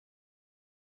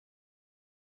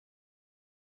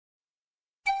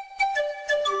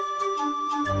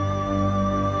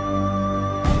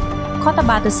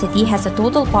Cotabato City has a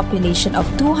total population of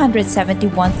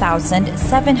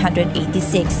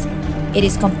 271,786. It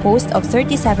is composed of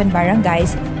 37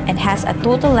 barangays and has a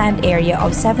total land area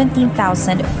of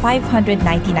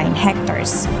 17,599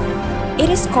 hectares. It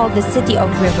is called the City of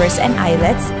Rivers and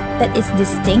Islets that is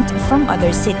distinct from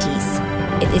other cities.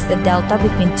 It is the delta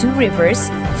between two rivers,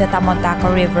 the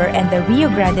Tamontaco River and the Rio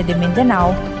Grande de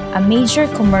Mindanao, a major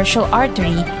commercial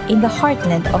artery in the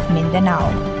heartland of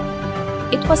Mindanao.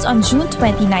 It was on June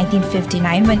 20,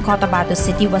 1959 when Cotabato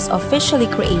City was officially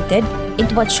created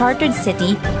into a chartered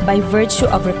city by virtue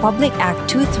of Republic Act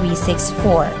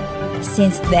 2364.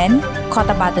 Since then,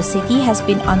 Cotabato City has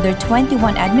been under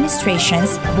 21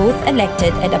 administrations, both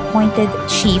elected and appointed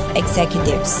chief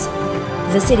executives.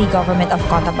 The city government of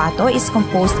Cotabato is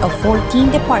composed of 14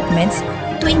 departments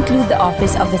to include the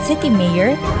office of the city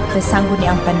mayor, the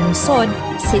Sangguniang Panlungsod,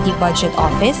 city budget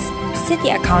office, city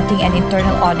accounting and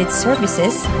internal audit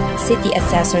services, city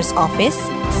assessor's office,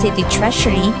 city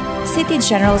treasury, city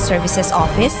general services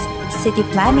office, city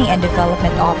planning and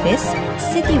development office,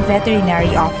 city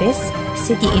veterinary office,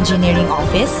 city engineering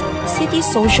office, city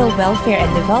social welfare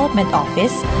and development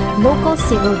office, local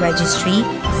civil registry,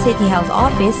 city health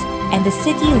office, and the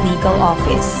city legal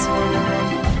office.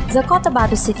 The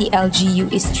Cotabato City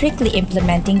LGU is strictly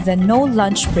implementing the no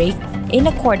lunch break in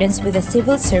accordance with the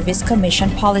Civil Service Commission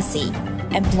policy.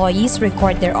 Employees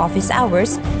record their office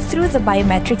hours through the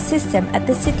biometric system at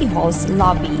the City Hall's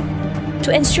lobby.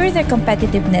 To ensure their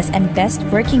competitiveness and best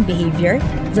working behavior,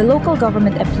 the local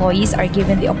government employees are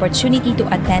given the opportunity to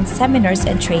attend seminars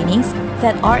and trainings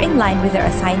that are in line with their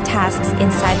assigned tasks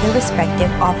inside their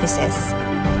respective offices.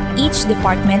 Each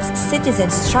department's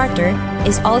Citizens Charter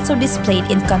is also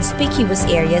displayed in conspicuous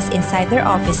areas inside their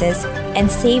offices and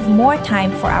save more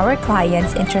time for our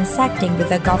clients in transacting with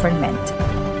the government.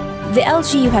 The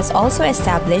LGU has also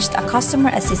established a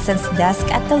customer assistance desk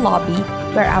at the lobby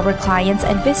where our clients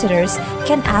and visitors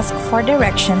can ask for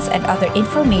directions and other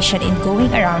information in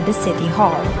going around the City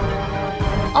Hall.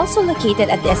 Also located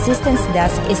at the assistance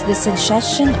desk is the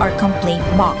suggestion or complaint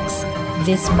box.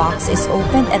 This box is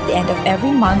opened at the end of every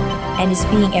month and is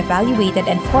being evaluated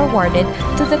and forwarded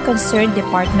to the concerned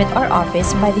department or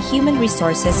office by the Human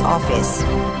Resources Office.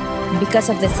 Because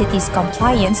of the city's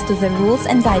compliance to the rules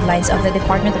and guidelines of the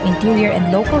Department of Interior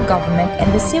and Local Government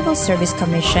and the Civil Service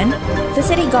Commission, the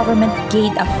city government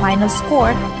gained a final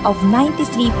score of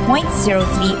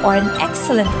 93.03 or an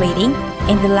excellent rating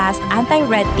in the last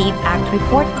Anti-Red Tape Act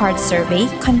report card survey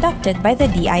conducted by the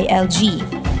DILG.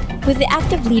 With the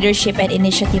active leadership and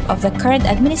initiative of the current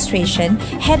administration,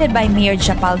 headed by Mayor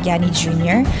Japal Giani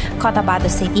Jr., Cotabato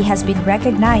City has been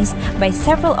recognized by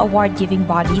several award-giving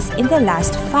bodies in the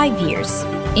last 5 years.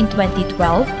 In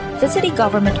 2012, the city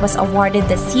government was awarded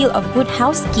the Seal of Good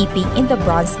Housekeeping in the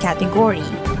Bronze category.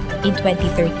 In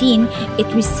 2013,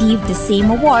 it received the same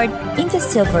award in the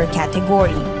Silver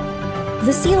category.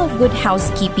 The Seal of Good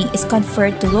Housekeeping is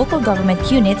conferred to local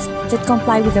government units that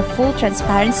comply with the full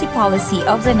transparency policy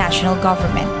of the national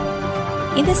government.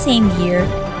 In the same year,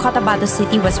 Cotabato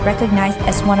City was recognized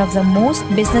as one of the most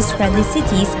business-friendly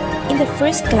cities in the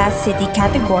first-class city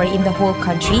category in the whole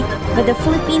country by the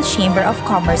Philippine Chamber of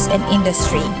Commerce and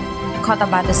Industry.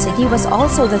 Cotabato City was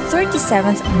also the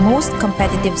 37th most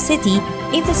competitive city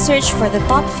in the search for the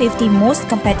top 50 most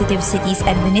competitive cities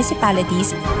and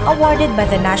municipalities awarded by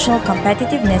the National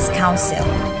Competitiveness Council.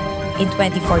 In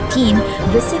 2014,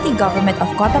 the city government of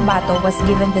Cotabato was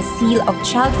given the seal of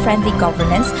child-friendly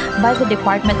governance by the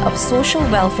Department of Social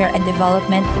Welfare and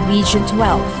Development Region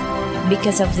 12.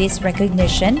 Because of this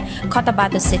recognition,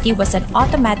 Cotabato City was an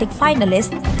automatic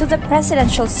finalist to the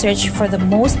presidential search for the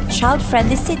most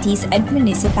child-friendly cities and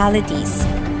municipalities.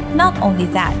 Not only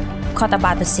that,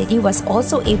 Cotabato City was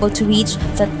also able to reach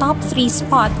the top 3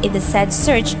 spot in the said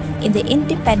search in the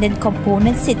Independent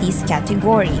Component Cities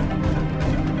category.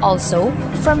 Also,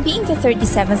 from being the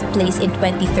 37th place in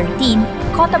 2013,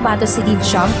 Cotabato City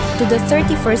jumped to the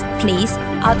 31st place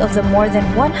out of the more than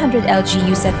 100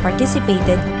 LGUs that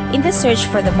participated in the search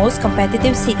for the most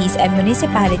competitive cities and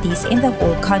municipalities in the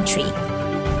whole country.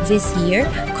 This year,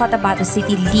 Cotabato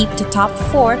City leaped to top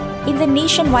 4 in the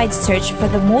nationwide search for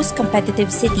the most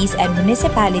competitive cities and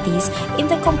municipalities in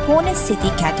the Component City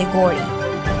category.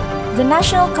 The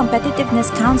National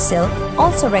Competitiveness Council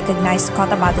also recognized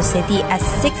Cotabato City as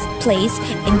 6th place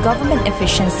in government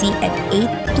efficiency and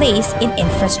 8th place in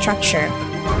infrastructure.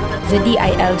 The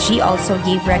DILG also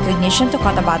gave recognition to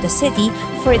Cotabato City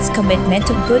for its commitment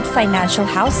to good financial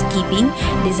housekeeping,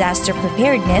 disaster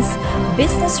preparedness,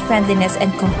 business friendliness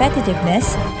and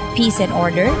competitiveness, peace and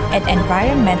order, and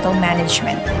environmental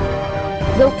management.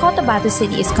 Though Cotabato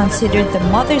City is considered the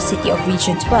mother city of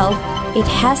Region 12, it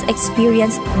has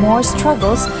experienced more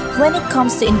struggles when it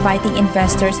comes to inviting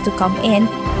investors to come in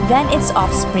than its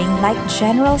offspring like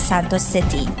General Santos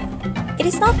City. It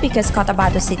is not because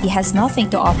Cotabato City has nothing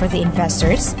to offer the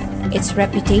investors. Its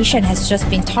reputation has just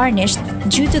been tarnished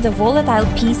due to the volatile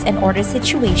peace and order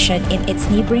situation in its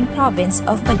neighboring province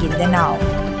of Maguindanao.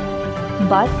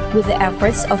 But with the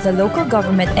efforts of the local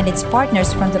government and its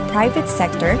partners from the private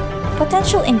sector,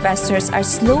 potential investors are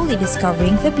slowly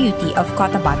discovering the beauty of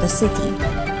Cotabato City.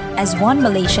 As one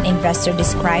Malaysian investor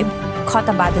described,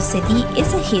 Cotabato City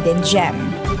is a hidden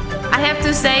gem. I have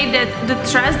to say that the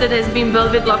trust that has been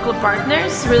built with local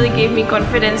partners really gave me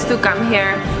confidence to come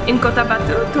here in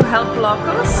Cotabato to help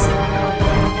locals.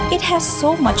 It has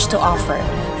so much to offer,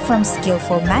 from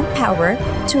skillful manpower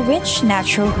to rich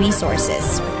natural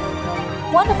resources.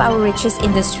 One of our richest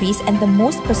industries and the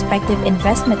most prospective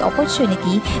investment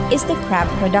opportunity is the crab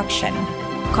production.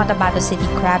 Cotabato City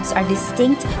crabs are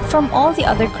distinct from all the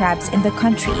other crabs in the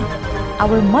country.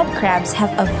 Our mud crabs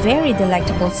have a very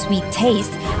delectable sweet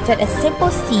taste that a simple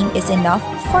steam is enough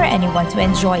for anyone to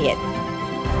enjoy it.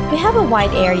 We have a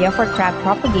wide area for crab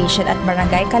propagation at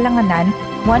Barangay Kalanganan,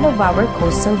 one of our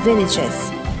coastal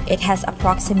villages. It has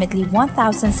approximately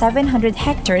 1,700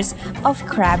 hectares of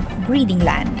crab breeding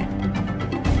land.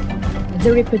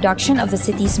 The reproduction of the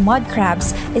city's mud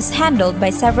crabs is handled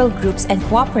by several groups and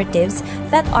cooperatives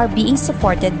that are being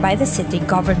supported by the city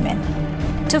government.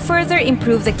 To further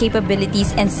improve the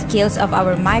capabilities and skills of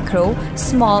our micro,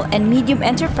 small, and medium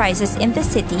enterprises in the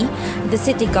city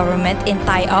government, in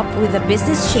tie-up with the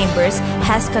business chambers,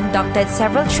 has conducted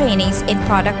several trainings in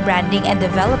product branding and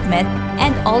development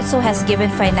and also has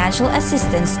given financial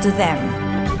assistance to them.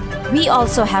 We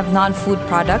also have non-food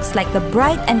products like the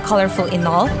bright and colorful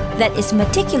inol that is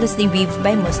meticulously weaved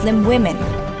by Muslim women.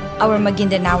 Our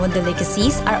Maguindanaoan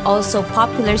delicacies are also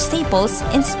popular staples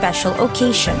in special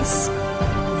occasions.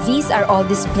 These are all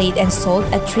displayed and sold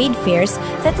at trade fairs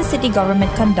that the city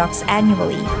government conducts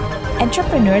annually.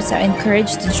 Entrepreneurs are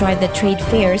encouraged to join the trade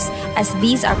fairs as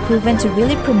these are proven to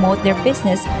really promote their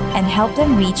business and help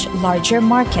them reach larger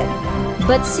market.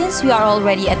 But since we are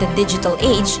already at the digital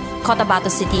age, Cotabato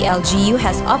City LGU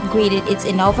has upgraded its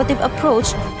innovative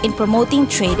approach in promoting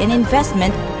trade and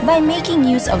investment by making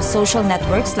use of social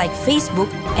networks like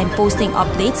Facebook and posting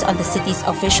updates on the city's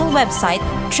official website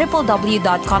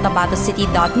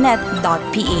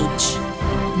www.cotabatocity.net.ph.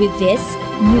 With this,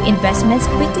 new investments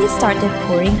quickly started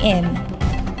pouring in.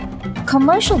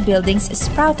 Commercial buildings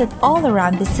sprouted all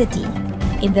around the city.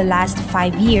 In the last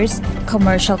 5 years,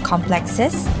 commercial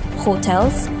complexes,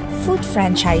 hotels, food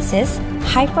franchises,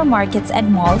 hypermarkets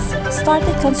and malls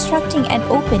started constructing and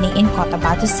opening in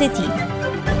Cotabato City.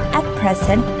 At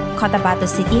present, Cotabato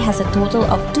City has a total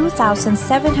of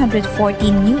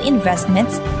 2,714 new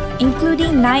investments,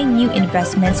 including 9 new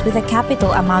investments with a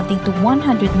capital amounting to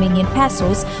 100 million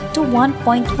pesos to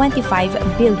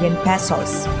 1.25 billion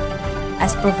pesos.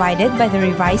 As provided by the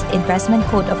revised investment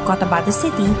code of Cotabato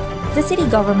City, the city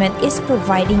government is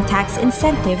providing tax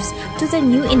incentives to the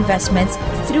new investments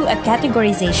through a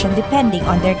categorization depending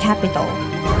on their capital.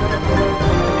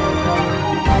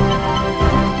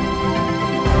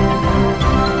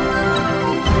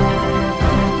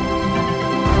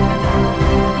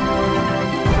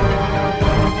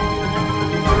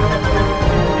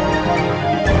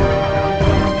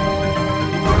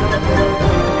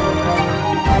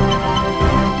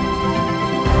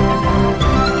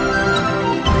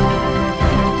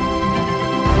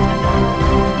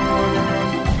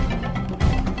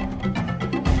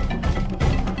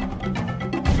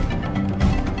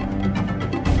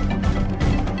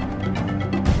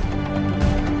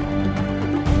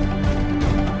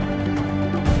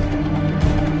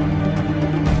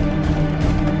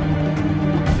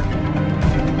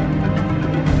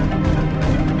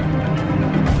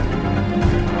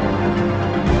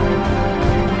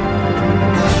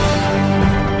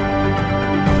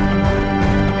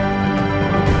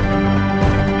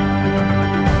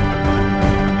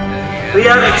 We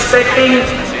are expecting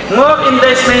more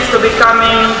investments to be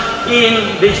coming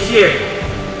in this year.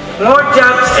 More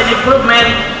jobs and improvement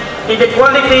in the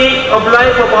quality of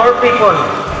life of our people.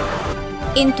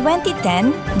 In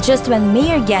 2010, just when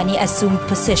Mayor Gianni assumed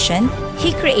position,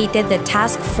 he created the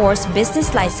Task Force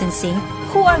Business Licensing,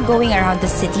 who are going around the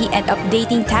city and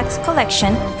updating tax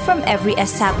collection from every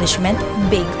establishment,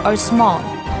 big or small.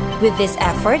 With this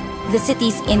effort, the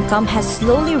city's income has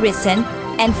slowly risen,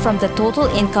 and from the total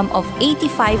income of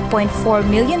 85.4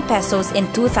 million pesos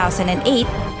in 2008,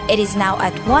 it is now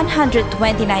at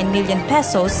 129 million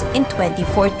pesos in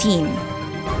 2014.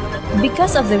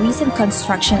 Because of the recent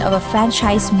construction of a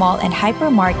franchise mall and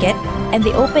hypermarket and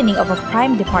the opening of a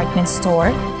prime department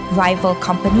store, rival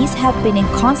companies have been in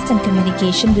constant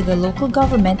communication with the local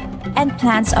government, and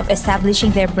plans of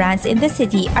establishing their brands in the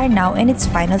city are now in its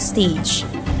final stage.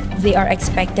 They are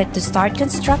expected to start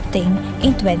constructing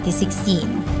in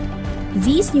 2016.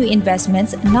 These new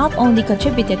investments not only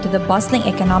contributed to the bustling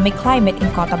economic climate in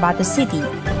Cotabato City,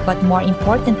 but more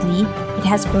importantly, it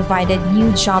has provided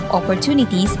new job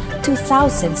opportunities to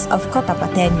thousands of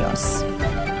Cotabateños.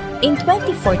 In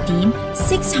 2014,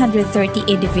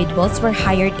 630 individuals were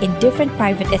hired in different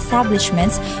private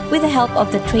establishments with the help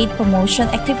of the trade promotion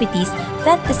activities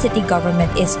that the city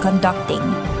government is conducting.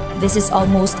 This is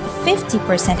almost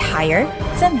 50% higher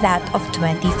than that of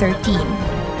 2013.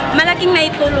 Malaking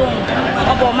naitulong.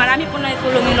 Opo, marami po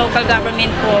naitulong yung local government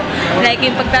po. Like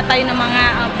yung pagtatayo ng mga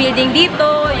building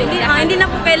dito, yung, hindi na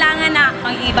po kailangan na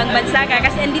ang ibang bansa ka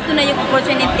kasi andito na yung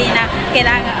opportunity na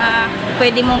kailangan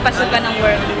pwede mong pasukan ng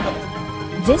work.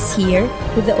 This year,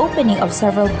 with the opening of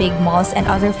several big malls and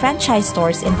other franchise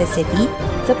stores in the city,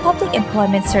 the Public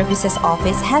Employment Services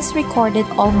Office has recorded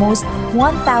almost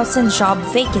 1,000 job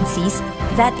vacancies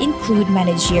that include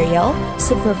managerial,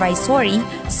 supervisory,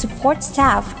 support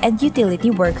staff, and utility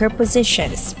worker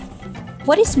positions.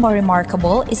 What is more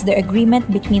remarkable is the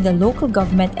agreement between the local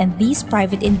government and these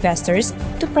private investors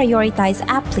to prioritize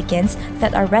applicants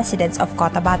that are residents of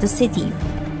Cotabato City.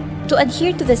 To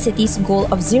adhere to the city's goal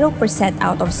of 0%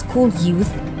 out-of-school youth,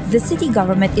 the city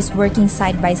government is working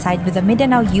side by side with the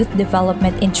Mindanao Youth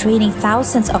Development in training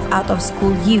thousands of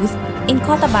out-of-school youth in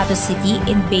Cotabato City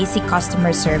in basic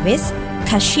customer service,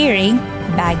 cashiering,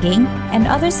 bagging, and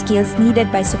other skills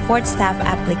needed by support staff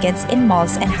applicants in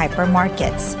malls and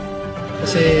hypermarkets.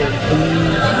 Kasi kung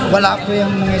wala po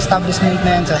yung mga establishment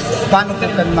na yan, paano po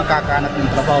kami makakahanap ng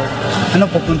trabaho?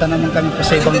 Pupunta naman kami po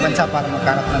sa ibang bansa para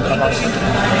magkahanap ng trabaho.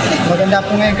 Maganda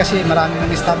po ngayon kasi maraming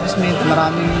establishment,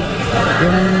 maraming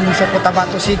yung sa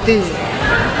Cotabato City.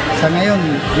 Sa ngayon,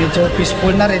 medyo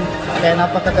peaceful na rin. Kaya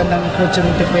napakagandang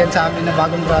opportunity po yan sa amin na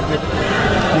bagong graduate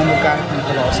na magkahanap ng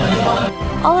trabaho sa amin.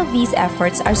 All of these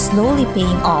efforts are slowly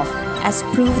paying off, as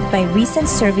proved by recent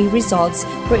survey results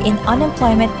wherein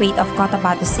unemployment rate of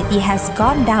Cotabato City has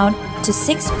gone down to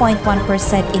 6.1%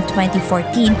 in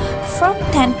 2014 from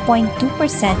 10.2%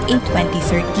 in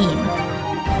 2013.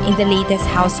 In the latest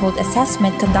household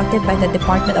assessment conducted by the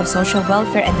Department of Social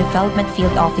Welfare and Development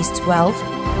Field Office 12,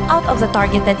 out of the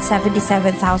targeted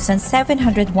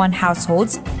 77,701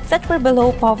 households that were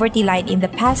below poverty line in the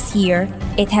past year,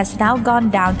 it has now gone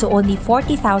down to only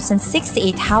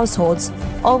 40,068 households,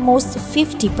 almost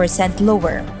 50%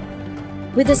 lower.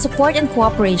 With the support and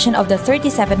cooperation of the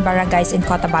 37 barangays in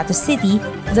Cotabato City,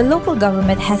 the local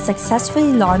government has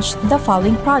successfully launched the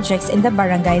following projects in the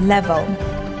barangay level: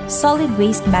 Solid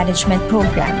Waste Management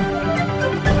Program,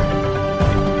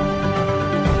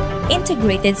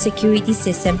 Integrated Security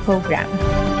System Program,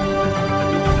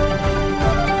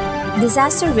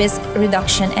 Disaster Risk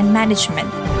Reduction and Management.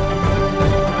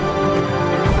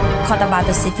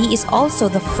 Cotabato City is also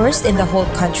the first in the whole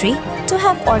country to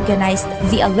have organized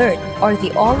the ALERT, or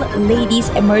the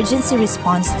All-Ladies Emergency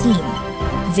Response Team.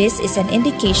 This is an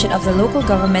indication of the local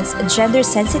government's gender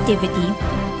sensitivity,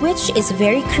 which is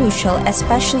very crucial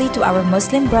especially to our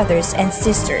Muslim brothers and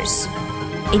sisters.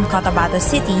 In Cotabato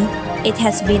City, it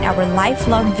has been our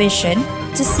lifelong vision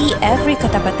to see every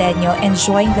Cotabateño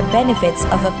enjoying the benefits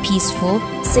of a peaceful,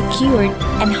 secured,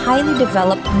 and highly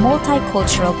developed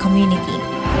multicultural community.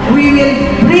 We will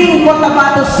bring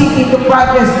Cotabato City to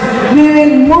progress. We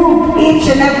will move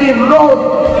each and every road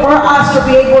for us to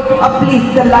be able to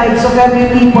uplift the lives of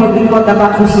every people in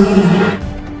Cotabato City.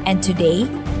 And today,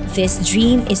 this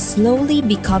dream is slowly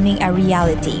becoming a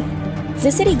reality.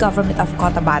 The city government of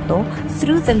Cotabato,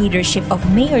 through the leadership of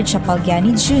Mayor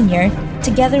Chapalgiani Jr.,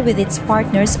 together with its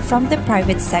partners from the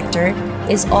private sector,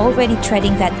 is already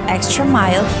treading that extra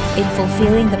mile in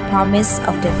fulfilling the promise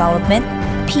of development,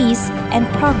 peace, and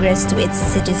progress to its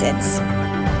citizens.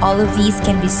 All of these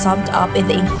can be summed up in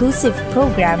the inclusive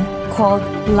program called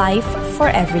Life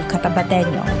for Every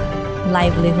Cotabateño: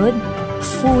 livelihood,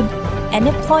 food, and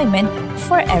employment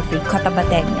for every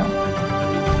Cotabateño.